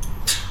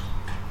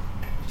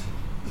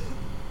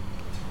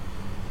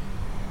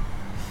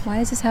 Why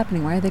is this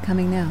happening? Why are they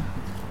coming now?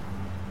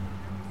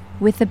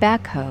 With the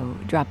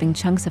backhoe dropping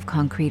chunks of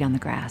concrete on the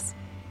grass,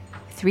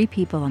 3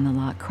 people on the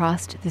lot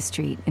crossed the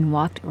street and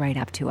walked right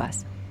up to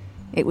us.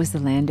 It was the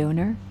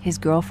landowner, his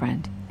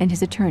girlfriend, and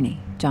his attorney,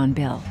 John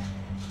Bill,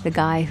 the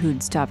guy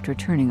who'd stopped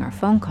returning our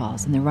phone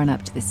calls in the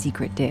run-up to the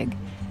secret dig.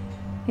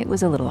 It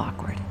was a little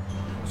awkward.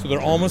 So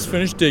they're almost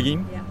finished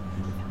digging,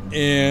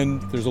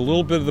 and there's a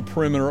little bit of the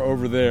perimeter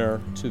over there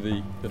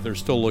that they're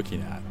still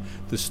looking at.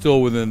 They're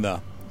still within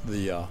the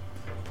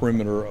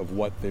perimeter of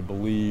what they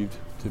believed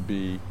to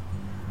be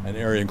an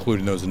area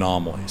including those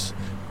anomalies.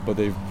 But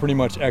they've pretty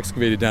much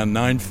excavated down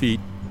 9 feet.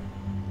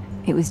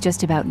 It was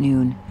just about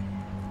noon.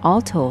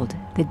 All told,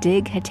 the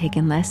dig had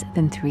taken less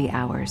than 3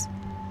 hours.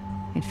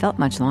 It felt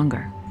much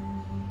longer.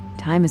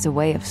 Time is a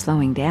way of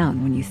slowing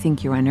down when you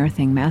think you're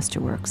unearthing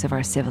masterworks of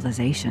our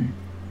civilization.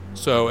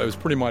 So it was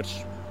pretty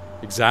much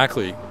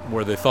exactly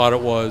where they thought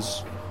it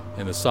was,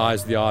 and the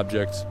size of the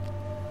object,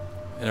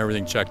 and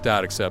everything checked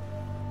out except,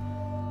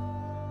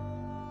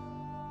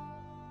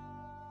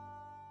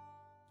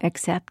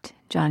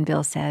 John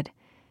Bill said,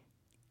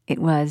 it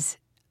was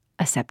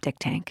a septic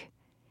tank.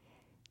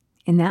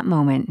 In that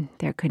moment,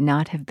 there could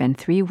not have been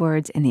 3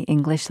 words in the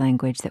English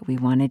language that we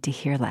wanted to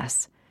hear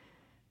less.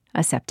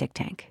 A septic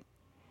tank.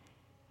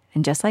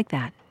 And just like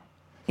that,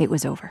 it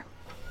was over.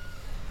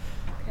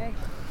 Okay.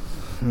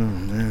 Oh,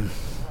 man.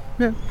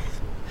 Yeah.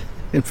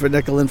 In for a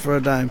nickel, in for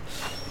a dime.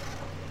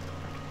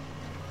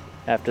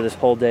 After this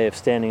whole day of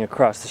standing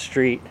across the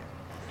street,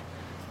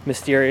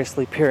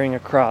 mysteriously peering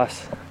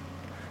across,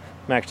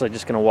 I'm actually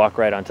just going to walk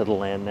right onto the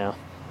land now.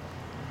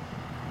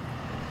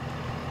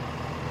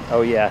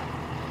 Oh yeah,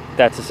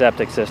 that's a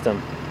septic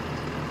system.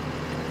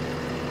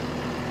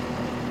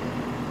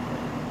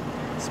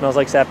 Smells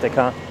like septic,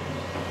 huh?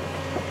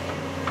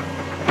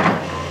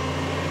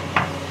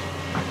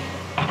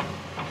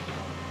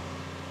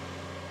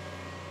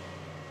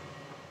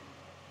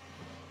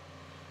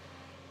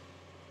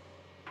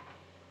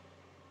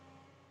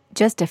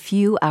 Just a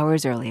few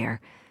hours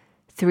earlier,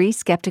 3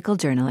 skeptical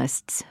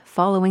journalists,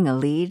 following a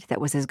lead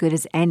that was as good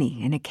as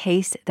any in a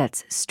case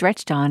that's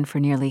stretched on for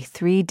nearly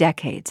 3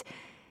 decades,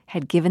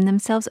 had given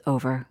themselves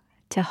over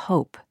to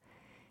hope.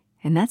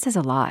 And that says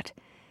a lot,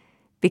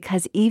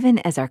 because even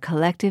as our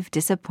collective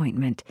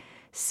disappointment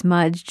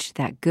smudged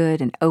that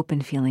good and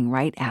open feeling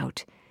right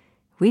out,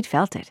 we'd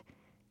felt it.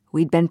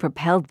 We'd been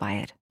propelled by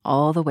it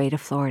all the way to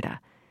Florida,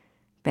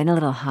 been a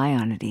little high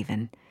on it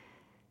even.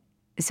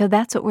 So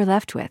that's what we're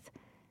left with,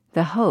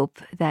 the hope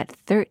that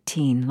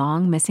 13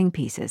 long missing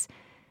pieces,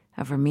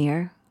 a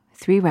Vermeer,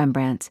 3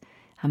 Rembrandts,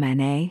 a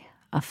Manet,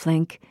 a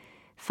Flinck,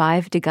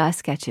 5 Degas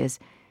sketches,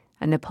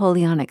 a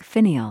Napoleonic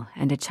finial,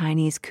 and a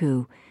Chinese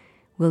coup,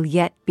 will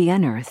yet be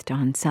unearthed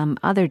on some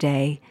other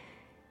day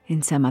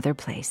in some other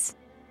place.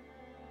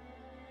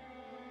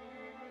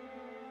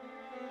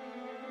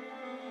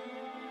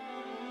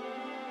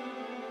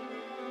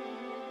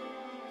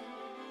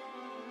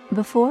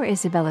 Before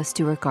Isabella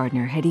Stewart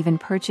Gardner had even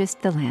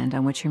purchased the land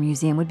on which her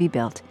museum would be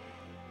built,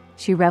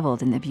 she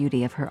reveled in the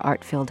beauty of her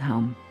art-filled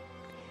home.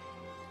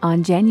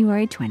 On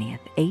January 20th,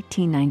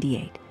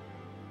 1898,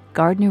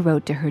 Gardner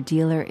wrote to her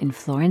dealer in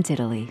Florence,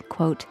 Italy,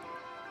 quote,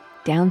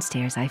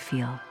 "Downstairs, I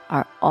feel,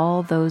 are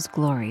all those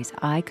glories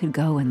I could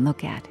go and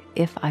look at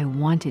if I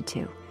wanted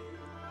to.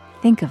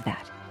 Think of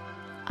that.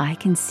 I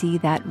can see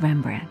that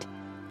Rembrandt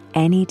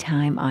any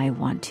time I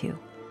want to.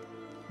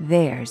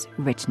 There's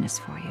richness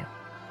for you."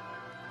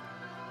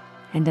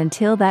 And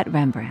until that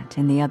Rembrandt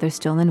and the other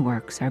stolen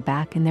works are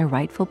back in their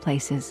rightful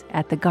places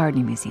at the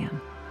Gardner Museum,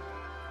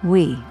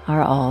 we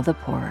are all the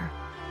poorer.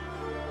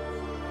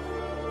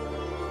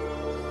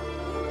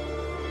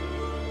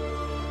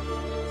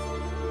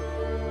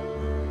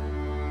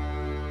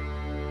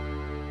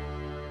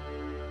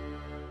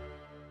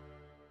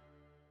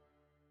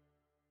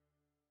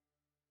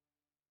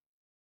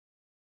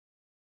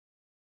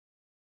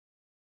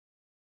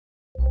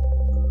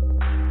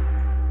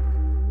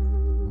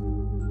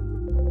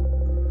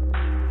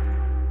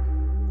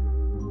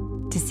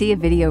 To see a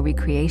video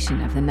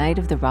recreation of the night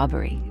of the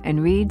robbery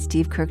and read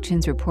Steve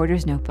Kurkjian's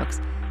reporter's notebooks,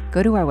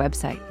 go to our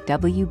website,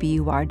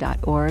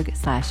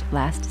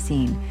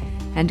 wbur.org/lastscene,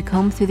 and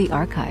comb through the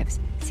archives,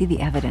 see the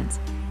evidence,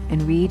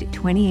 and read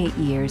 28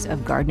 years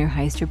of Gardner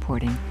heist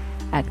reporting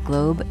at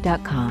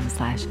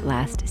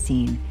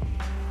globe.com/lastscene.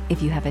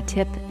 If you have a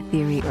tip,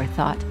 theory, or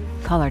thought,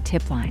 call our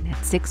tip line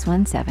at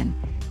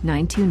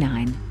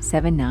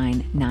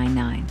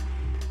 617-929-7999.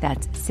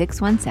 That's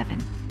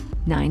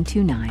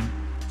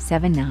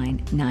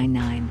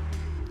 617-929-7999.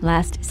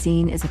 Last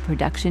Scene is a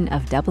production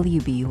of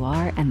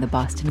WBUR and the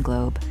Boston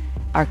Globe.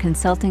 Our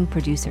consulting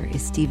producer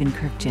is Stephen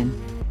Kurkjian.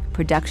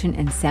 Production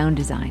and sound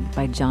design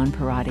by John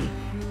Parati.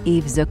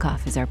 Eve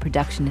Zukoff is our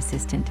production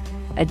assistant.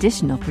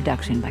 Additional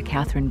production by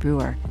Catherine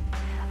Brewer.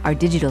 Our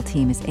digital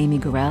team is Amy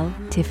Gorell,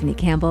 Tiffany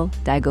Campbell,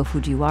 Daigo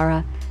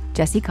Fujiwara,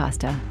 Jesse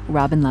Costa,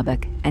 Robin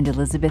Lubbock, and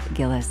Elizabeth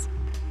Gillis.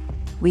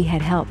 We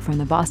had help from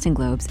the Boston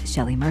Globe's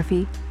Shelley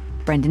Murphy,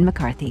 Brendan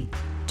McCarthy,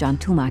 John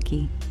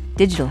Tulmaki,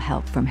 digital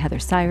help from Heather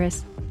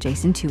Cyrus,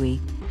 Jason Toohey,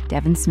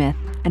 Devin Smith,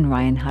 and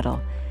Ryan Huddle.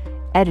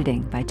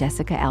 Editing by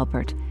Jessica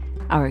Albert.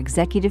 Our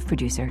executive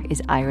producer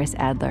is Iris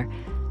Adler.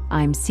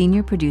 I'm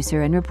senior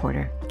producer and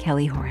reporter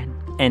Kelly Horan.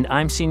 And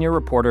I'm senior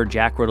reporter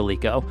Jack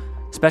Rodolico.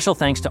 Special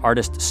thanks to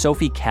artist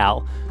Sophie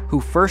Cal,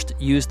 who first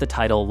used the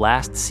title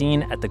Last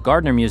Scene at the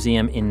Gardner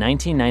Museum in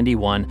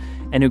 1991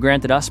 and who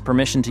granted us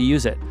permission to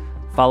use it.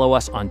 Follow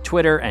us on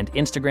Twitter and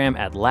Instagram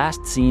at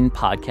Last Scene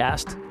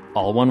Podcast,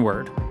 all one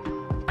word.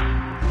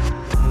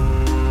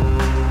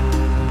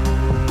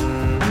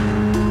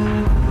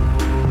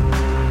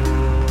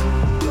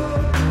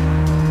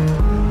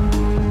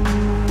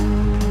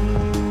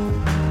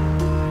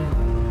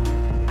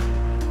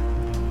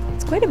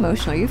 Quite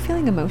emotional. Are you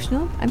feeling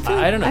emotional? I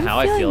don't know how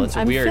I feel. It's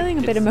a weird. I'm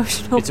feeling a bit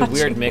emotional. It's a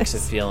weird mix of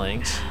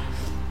feelings.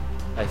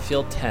 I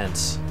feel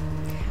tense. I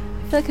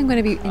feel like I'm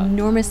going to be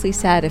enormously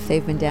sad if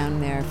they've been down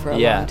there for a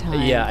long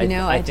time. Yeah,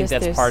 I think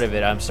that's part of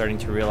it. I'm starting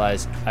to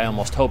realize. I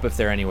almost hope if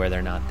they're anywhere,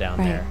 they're not down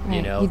there. Right.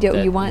 You know,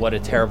 you want, what a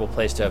terrible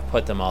place to have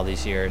put them all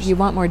these years. You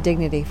want more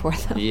dignity for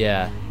them.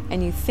 Yeah.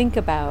 And you think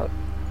about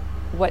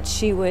what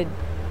she would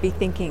be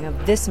thinking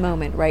of this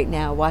moment right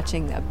now,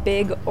 watching a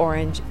big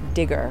orange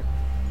digger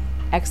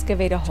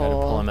excavate a hole, try to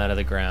pull him out of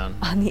the ground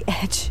on the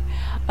edge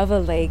of a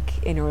lake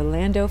in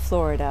Orlando,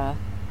 Florida,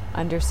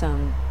 under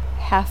some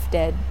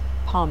half-dead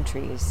palm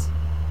trees.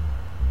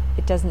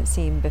 It doesn't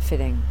seem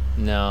befitting.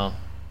 No,